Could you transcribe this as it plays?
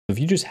If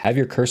you just have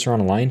your cursor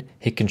on a line,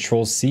 hit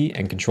Control C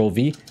and Control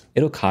V,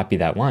 it'll copy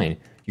that line.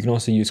 You can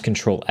also use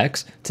Control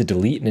X to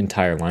delete an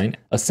entire line.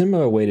 A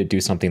similar way to do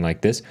something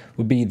like this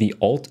would be the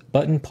Alt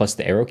button plus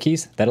the arrow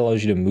keys. That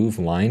allows you to move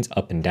lines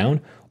up and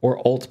down, or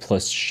Alt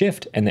plus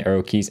Shift and the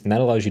arrow keys, and that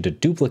allows you to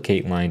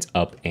duplicate lines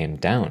up and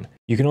down.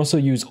 You can also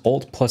use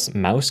Alt plus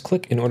mouse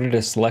click in order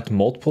to select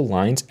multiple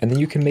lines, and then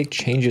you can make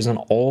changes on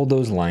all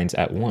those lines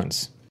at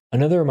once.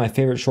 Another of my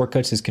favorite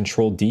shortcuts is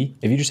Control D.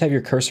 If you just have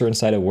your cursor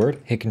inside a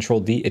word, hit Control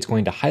D, it's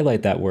going to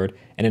highlight that word.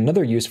 And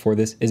another use for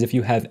this is if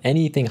you have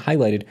anything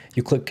highlighted,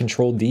 you click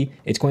Control D,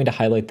 it's going to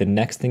highlight the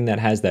next thing that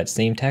has that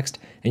same text,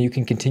 and you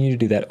can continue to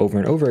do that over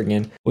and over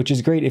again, which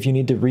is great if you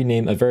need to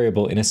rename a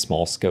variable in a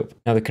small scope.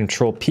 Now the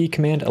Control P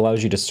command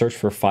allows you to search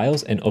for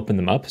files and open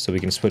them up, so we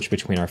can switch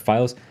between our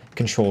files.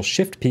 Control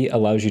Shift P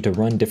allows you to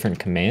run different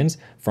commands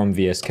from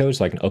VS Code,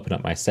 so I can open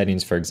up my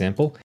settings, for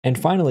example. And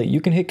finally, you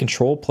can hit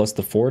Control plus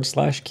the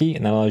 / key,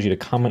 and that allows you to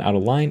comment out a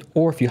line,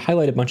 or if you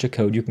highlight a bunch of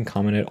code, you can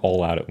comment it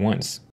all out at once.